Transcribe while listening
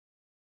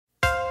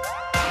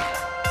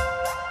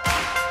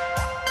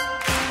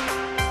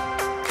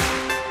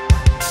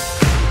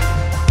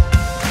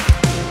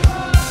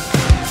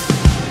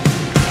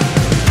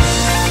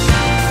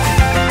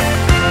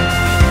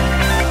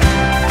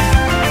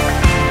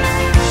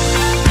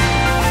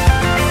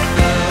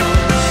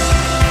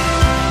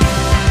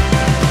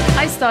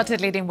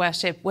started leading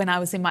worship when I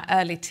was in my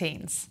early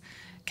teens.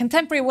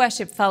 Contemporary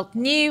worship felt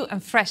new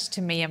and fresh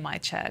to me and my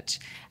church,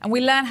 and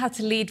we learned how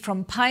to lead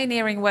from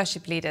pioneering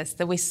worship leaders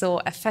that we saw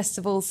at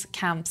festivals,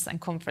 camps and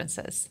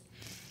conferences.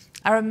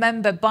 I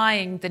remember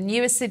buying the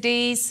newest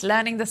CDs,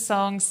 learning the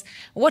songs,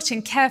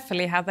 watching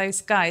carefully how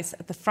those guys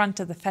at the front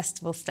of the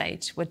festival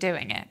stage were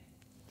doing it.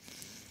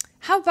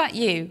 How about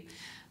you?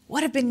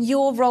 What have been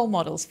your role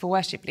models for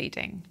worship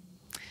leading?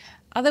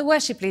 Are there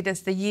worship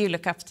leaders that you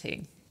look up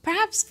to?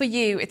 Perhaps for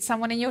you, it's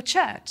someone in your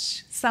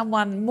church,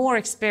 someone more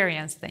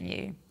experienced than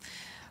you.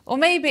 Or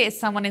maybe it's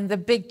someone in the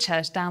big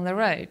church down the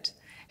road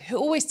who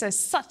always does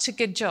such a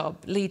good job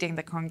leading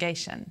the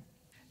congregation.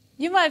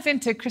 You might have been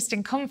to a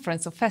Christian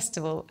conference or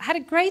festival, had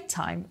a great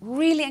time,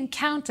 really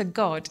encountered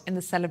God in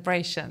the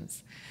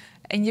celebrations,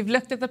 and you've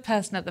looked at the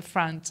person at the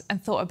front and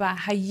thought about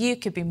how you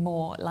could be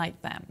more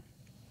like them.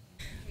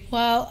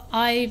 Well,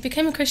 I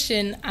became a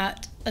Christian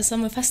at a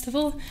summer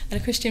festival, at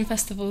a Christian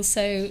festival,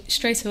 so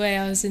straight away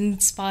I was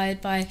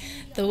inspired by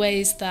the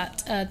ways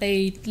that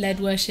they led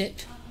worship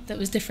that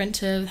was different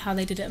to how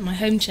they did it at my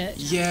home church.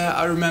 Yeah,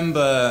 I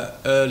remember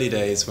early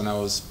days when I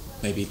was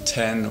maybe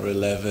 10 or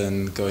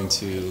 11 going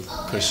to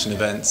Christian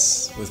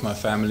events with my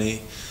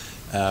family.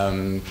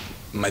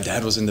 My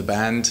dad was in the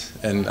band,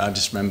 and I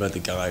just remember the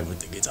guy with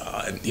the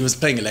guitar, and he was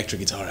playing electric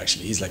guitar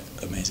actually. He's like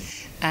amazing.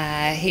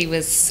 He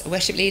was a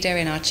worship leader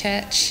in our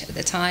church at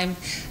the time.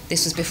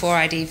 This was before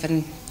I'd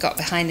even got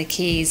behind the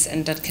keys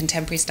and done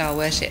contemporary style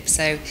worship.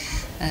 So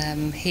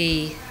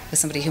he was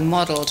somebody who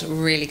modelled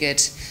really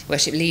good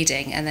worship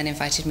leading and then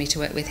invited me to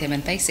work with him,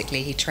 and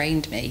basically he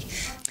trained me.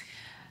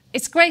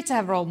 It's great to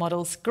have role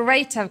models,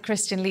 great to have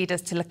Christian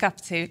leaders to look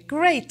up to,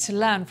 great to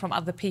learn from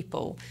other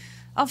people.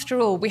 After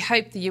all, we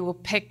hope that you will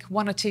pick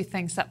one or two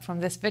things up from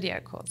this video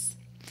course.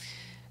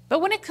 But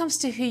when it comes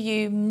to who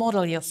you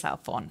model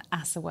yourself on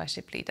as a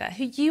worship leader,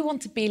 who you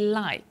want to be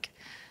like,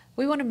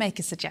 we want to make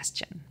a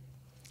suggestion.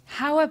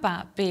 How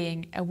about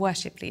being a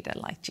worship leader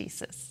like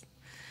Jesus?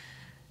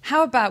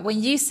 How about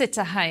when you sit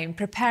at home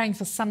preparing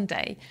for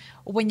Sunday,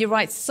 or when you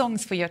write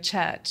songs for your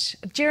church,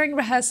 during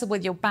rehearsal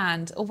with your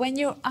band, or when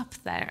you're up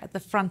there at the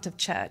front of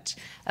church,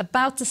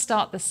 about to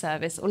start the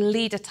service or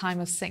lead a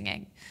time of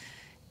singing?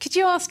 Could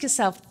you ask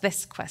yourself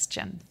this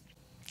question?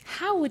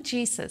 How would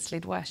Jesus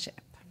lead worship?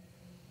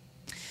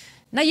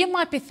 Now you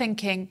might be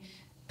thinking,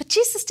 but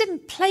Jesus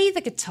didn't play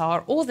the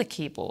guitar or the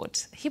keyboard.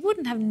 He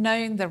wouldn't have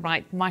known the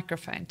right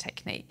microphone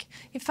technique.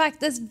 In fact,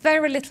 there's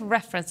very little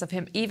reference of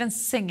him even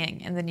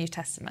singing in the New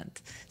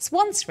Testament. It's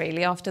once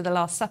really after the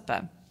Last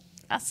Supper.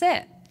 That's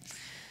it.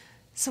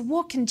 So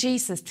what can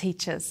Jesus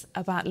teach us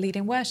about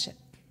leading worship?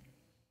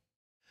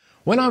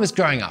 When I was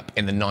growing up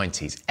in the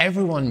 90s,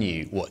 everyone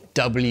knew what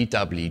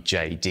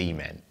WWJD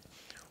meant.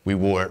 We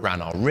wore it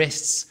around our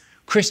wrists,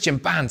 Christian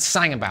bands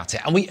sang about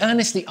it, and we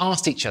earnestly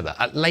asked each other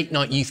at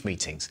late-night youth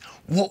meetings,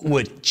 what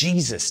would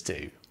Jesus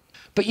do?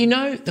 But you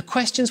know, the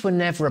questions were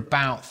never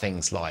about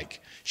things like,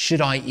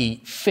 should I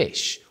eat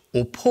fish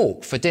or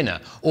pork for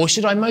dinner? Or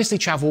should I mostly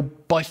travel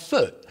by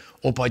foot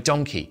or by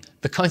donkey?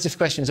 The kinds of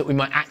questions that we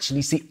might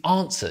actually see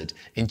answered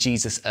in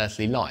Jesus'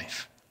 earthly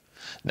life.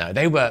 No,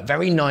 they were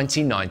very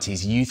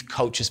 1990s youth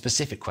culture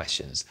specific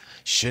questions.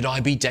 Should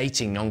I be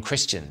dating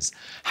non-Christians?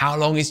 How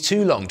long is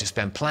too long to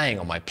spend playing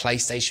on my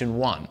PlayStation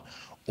 1?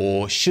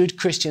 Or should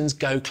Christians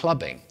go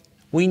clubbing?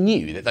 We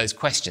knew that those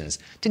questions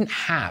didn't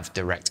have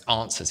direct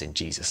answers in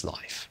Jesus'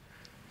 life.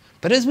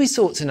 But as we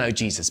sought to know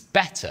Jesus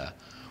better,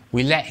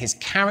 we let his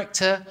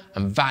character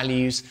and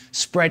values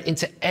spread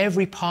into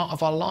every part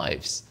of our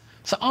lives.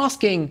 So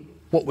asking,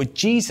 what would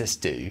Jesus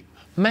do,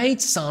 made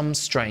some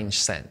strange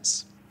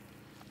sense.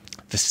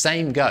 The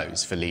same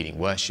goes for leading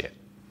worship.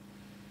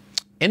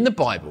 In the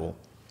Bible,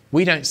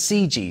 we don't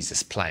see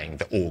Jesus playing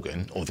the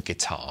organ or the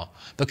guitar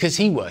because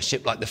he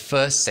worshipped like the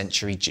first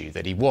century Jew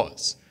that he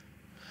was.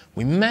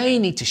 We may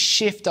need to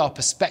shift our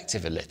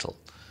perspective a little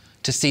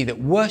to see that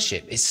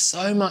worship is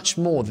so much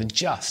more than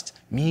just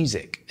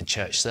music and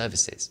church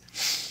services.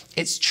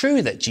 It's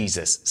true that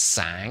Jesus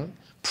sang,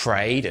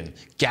 prayed and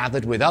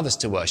gathered with others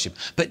to worship,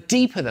 but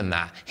deeper than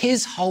that,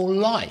 his whole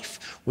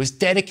life was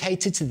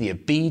dedicated to the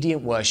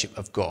obedient worship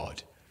of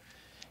God.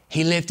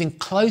 He lived in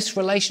close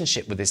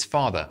relationship with his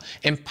Father,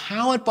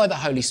 empowered by the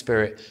Holy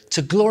Spirit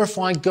to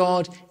glorify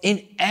God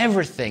in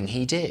everything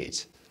he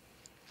did.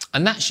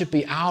 And that should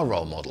be our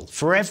role model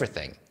for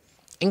everything,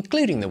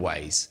 including the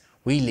ways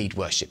we lead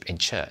worship in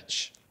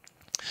church.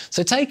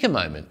 So take a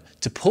moment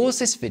to pause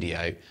this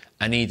video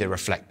and either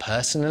reflect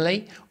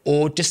personally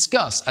or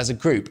discuss as a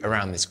group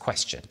around this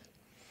question.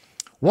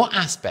 What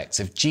aspects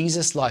of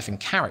Jesus' life and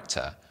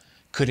character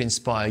could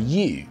inspire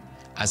you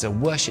as a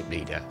worship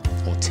leader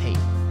or team?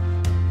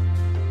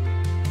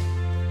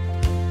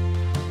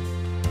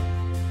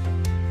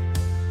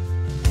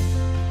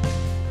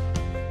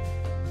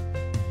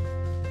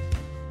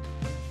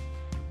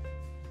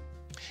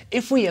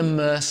 If we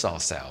immerse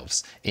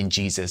ourselves in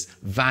Jesus'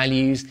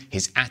 values,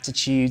 his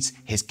attitudes,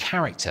 his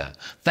character,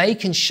 they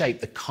can shape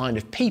the kind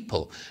of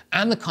people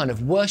and the kind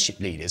of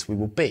worship leaders we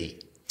will be.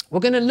 We're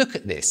going to look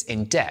at this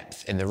in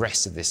depth in the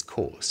rest of this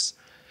course.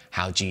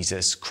 how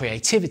Jesus'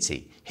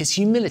 creativity, his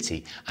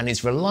humility, and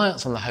his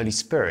reliance on the Holy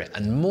Spirit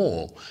and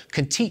more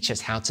can teach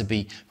us how to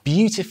be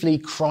beautifully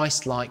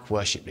Christ-like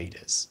worship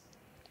leaders.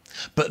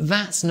 But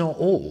that's not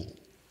all.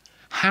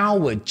 How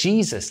would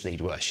Jesus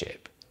lead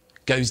worship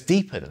goes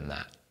deeper than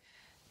that.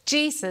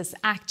 Jesus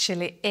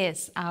actually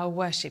is our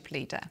worship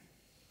leader.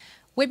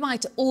 We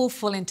might all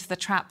fall into the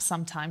trap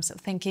sometimes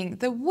of thinking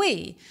that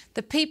we,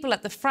 the people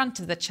at the front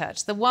of the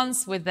church, the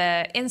ones with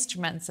their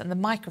instruments and the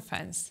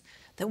microphones,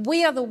 that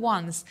we are the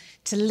ones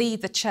to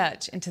lead the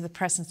church into the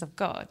presence of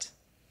God.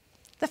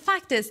 The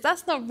fact is,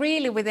 that's not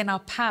really within our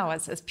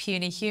powers as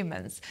puny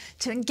humans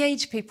to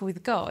engage people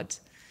with God.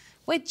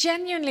 We're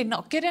genuinely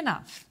not good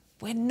enough.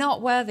 We're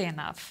not worthy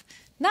enough.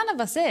 None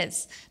of us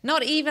is.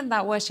 Not even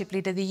that worship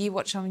leader that you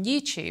watch on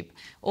YouTube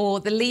or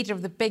the leader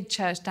of the big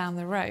church down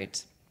the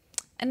road.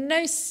 And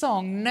no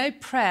song, no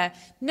prayer,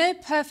 no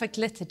perfect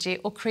liturgy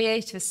or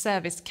creative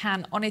service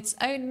can, on its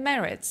own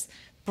merits,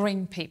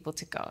 bring people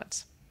to God.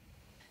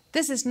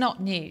 This is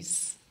not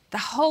news. The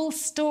whole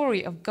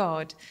story of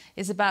God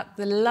is about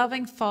the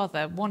loving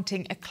Father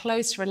wanting a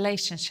close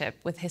relationship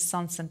with his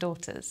sons and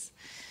daughters,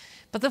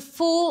 but the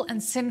fall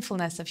and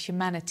sinfulness of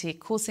humanity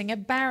causing a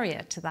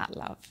barrier to that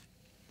love.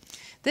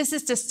 This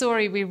is the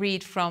story we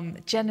read from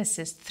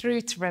Genesis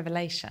through to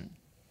Revelation.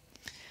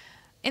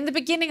 In the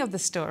beginning of the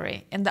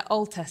story, in the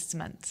Old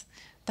Testament,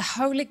 the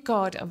holy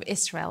God of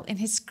Israel, in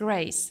his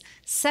grace,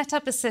 set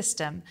up a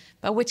system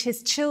by which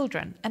his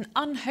children, an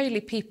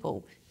unholy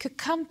people, could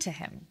come to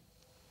him.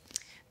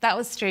 That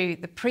was through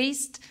the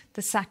priest,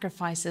 the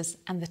sacrifices,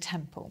 and the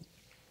temple.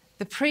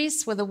 The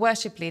priests were the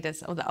worship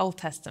leaders of the Old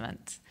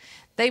Testament.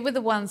 They were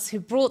the ones who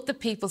brought the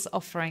people's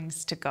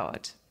offerings to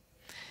God.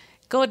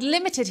 God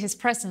limited his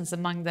presence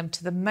among them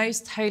to the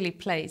most holy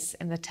place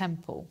in the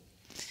temple.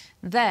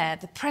 There,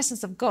 the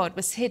presence of God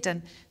was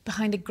hidden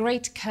behind a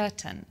great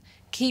curtain,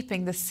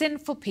 keeping the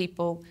sinful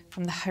people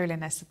from the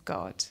holiness of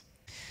God.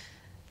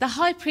 The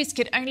high priest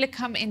could only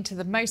come into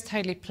the most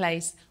holy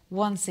place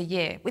once a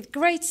year, with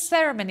great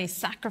ceremonies,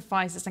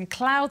 sacrifices, and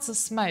clouds of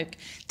smoke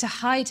to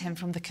hide him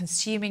from the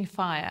consuming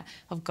fire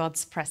of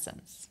God's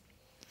presence.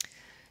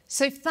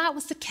 So if that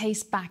was the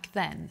case back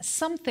then,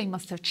 something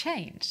must have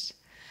changed.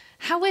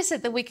 How is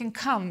it that we can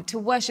come to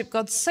worship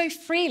God so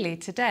freely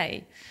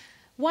today?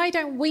 Why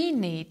don't we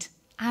need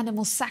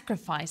animal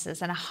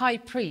sacrifices and a high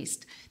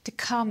priest to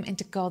come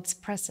into God's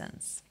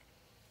presence?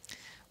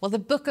 Well, the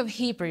book of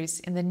Hebrews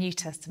in the New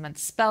Testament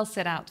spells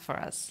it out for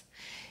us.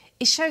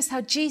 It shows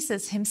how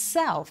Jesus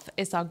himself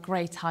is our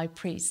great high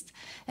priest,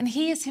 and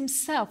he is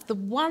himself the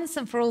once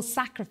and for all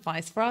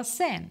sacrifice for our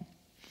sin.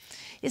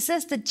 It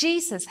says that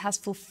Jesus has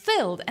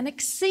fulfilled and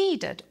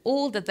exceeded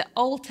all that the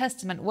Old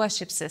Testament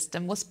worship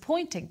system was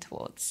pointing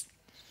towards.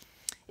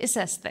 It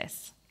says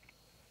this: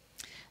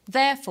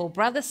 "Therefore,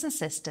 brothers and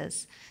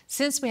sisters,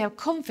 since we have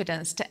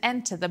confidence to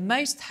enter the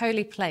most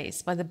holy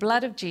place by the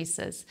blood of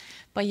Jesus,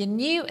 by a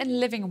new and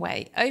living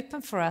way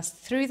open for us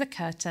through the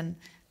curtain,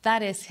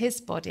 that is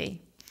his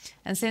body,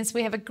 and since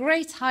we have a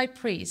great high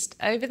priest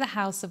over the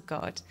house of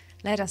God,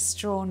 let us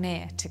draw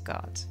near to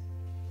God."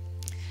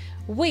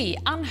 We,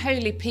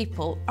 unholy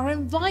people, are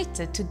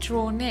invited to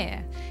draw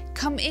near,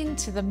 come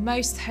into the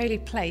most holy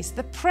place,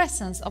 the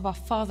presence of our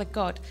Father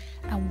God,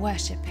 and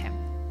worship him.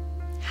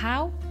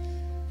 How?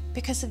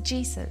 Because of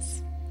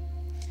Jesus.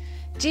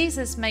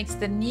 Jesus makes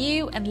the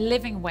new and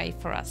living way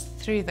for us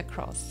through the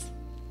cross.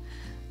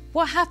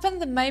 What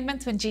happened the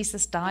moment when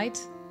Jesus died?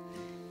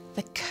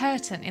 The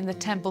curtain in the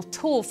temple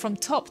tore from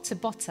top to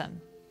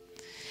bottom.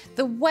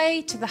 The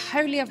way to the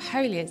Holy of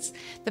Holies,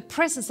 the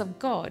presence of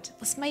God,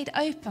 was made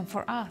open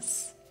for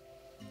us.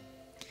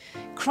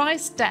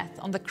 Christ's death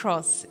on the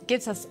cross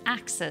gives us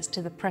access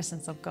to the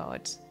presence of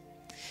God.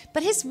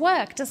 But his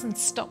work doesn't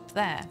stop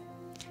there.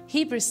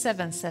 Hebrews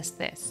 7 says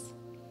this: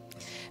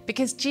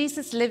 "Because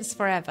Jesus lives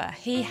forever,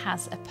 he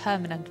has a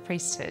permanent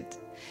priesthood.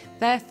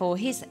 Therefore,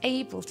 he is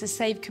able to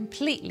save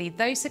completely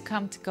those who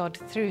come to God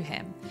through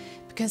him,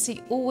 because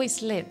he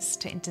always lives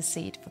to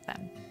intercede for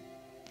them."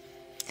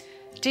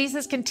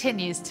 Jesus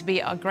continues to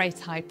be our great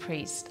high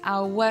priest,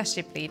 our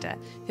worship leader,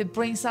 who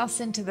brings us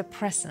into the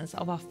presence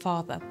of our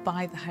Father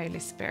by the Holy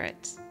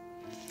Spirit.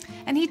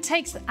 And he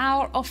takes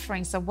our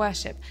offerings of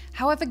worship,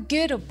 however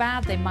good or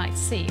bad they might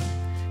seem,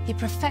 he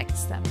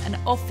perfects them and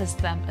offers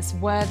them as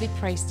worthy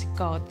praise to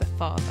God the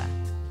Father.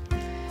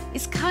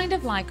 It's kind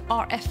of like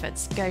our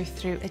efforts go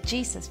through a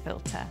Jesus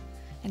filter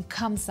and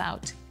comes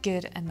out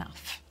good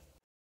enough.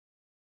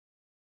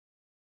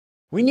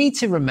 We need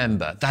to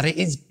remember that it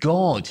is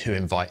God who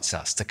invites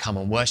us to come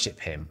and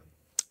worship him.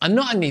 And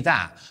not only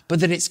that,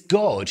 but that it's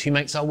God who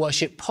makes our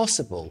worship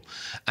possible,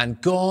 and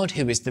God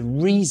who is the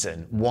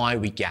reason why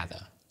we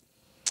gather.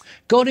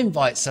 God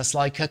invites us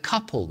like a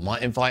couple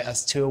might invite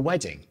us to a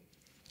wedding.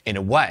 In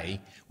a way,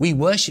 we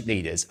worship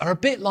leaders are a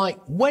bit like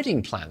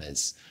wedding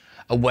planners.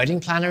 A wedding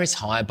planner is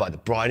hired by the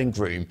bride and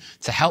groom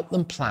to help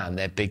them plan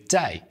their big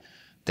day.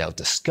 They'll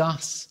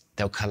discuss,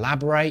 they'll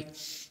collaborate,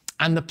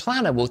 and the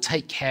planner will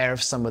take care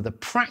of some of the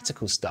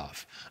practical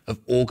stuff of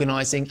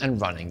organising and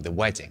running the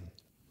wedding.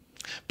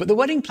 But the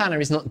wedding planner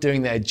is not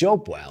doing their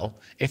job well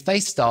if they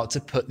start to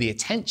put the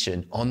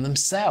attention on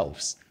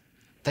themselves.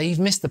 They've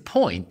missed the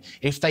point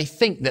if they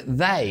think that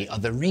they are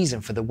the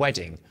reason for the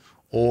wedding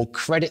or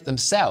credit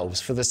themselves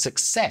for the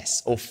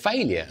success or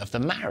failure of the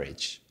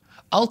marriage.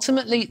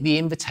 Ultimately, the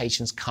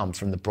invitations come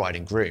from the bride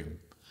and groom.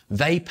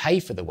 They pay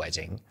for the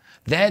wedding.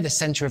 They're the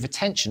centre of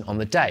attention on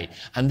the day,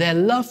 and their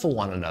love for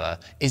one another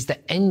is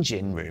the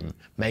engine room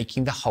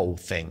making the whole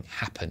thing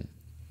happen.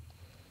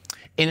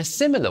 In a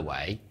similar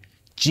way,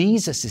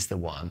 Jesus is the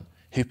one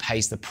who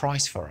pays the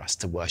price for us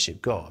to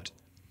worship God.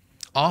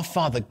 Our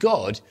Father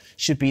God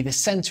should be the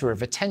centre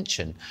of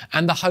attention,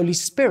 and the Holy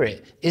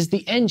Spirit is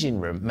the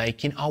engine room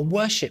making our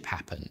worship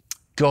happen.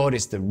 God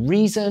is the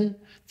reason,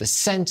 the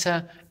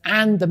centre,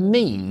 and the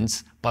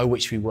means by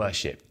which we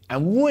worship,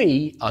 and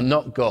we are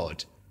not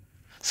God.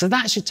 So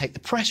that should take the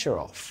pressure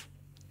off.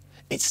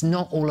 It's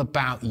not all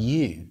about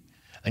you,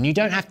 and you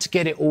don't have to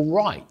get it all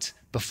right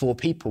before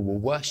people will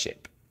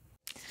worship.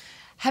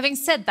 Having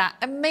said that,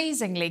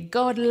 amazingly,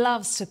 God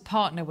loves to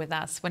partner with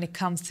us when it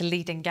comes to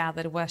leading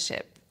gathered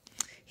worship.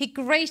 He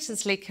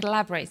graciously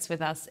collaborates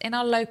with us in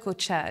our local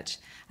church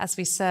as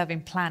we serve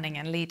in planning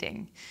and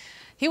leading.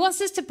 He wants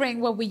us to bring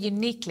what we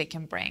uniquely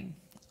can bring: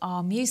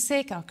 our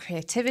music, our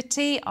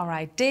creativity, our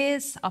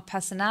ideas, our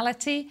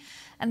personality,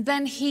 and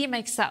then he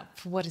makes up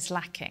for what is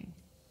lacking.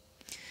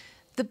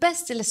 The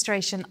best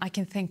illustration I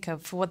can think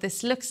of for what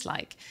this looks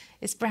like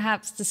is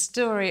perhaps the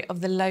story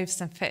of the loaves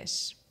and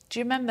fish. Do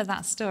you remember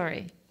that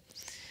story?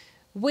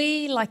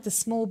 We, like the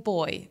small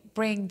boy,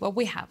 bring what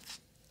we have: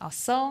 our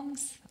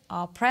songs,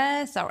 our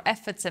prayers, our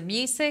efforts and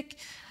music,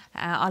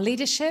 our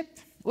leadership.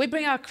 We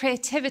bring our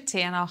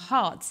creativity and our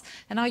hearts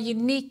and our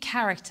unique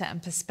character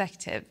and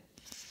perspective.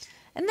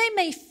 And they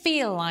may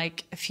feel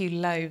like a few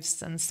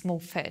loaves and small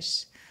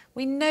fish.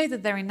 We know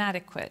that they're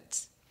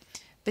inadequate.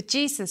 But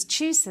Jesus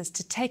chooses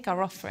to take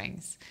our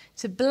offerings,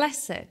 to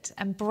bless it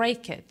and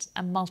break it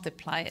and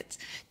multiply it,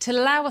 to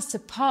allow us to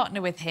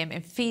partner with him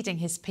in feeding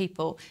his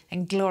people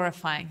and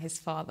glorifying his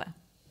Father.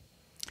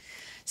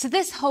 So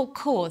this whole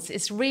course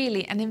is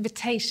really an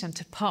invitation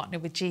to partner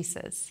with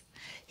Jesus.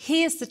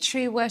 He is the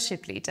true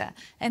worship leader,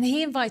 and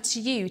he invites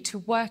you to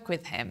work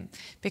with him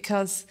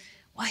because,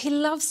 well, he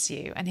loves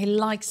you and he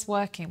likes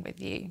working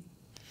with you.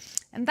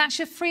 And that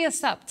should free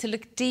us up to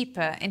look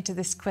deeper into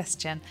this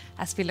question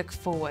as we look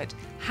forward.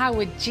 How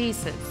would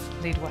Jesus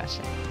lead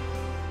worship?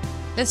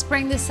 Let's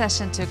bring this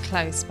session to a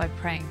close by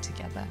praying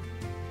together.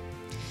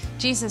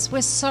 Jesus,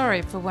 we're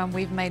sorry for when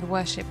we've made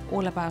worship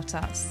all about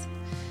us.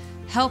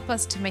 Help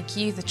us to make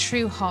you the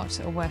true heart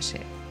of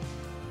worship.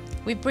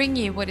 We bring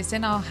you what is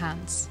in our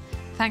hands,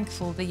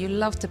 thankful that you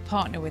love to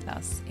partner with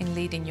us in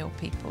leading your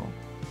people.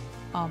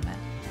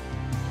 Amen.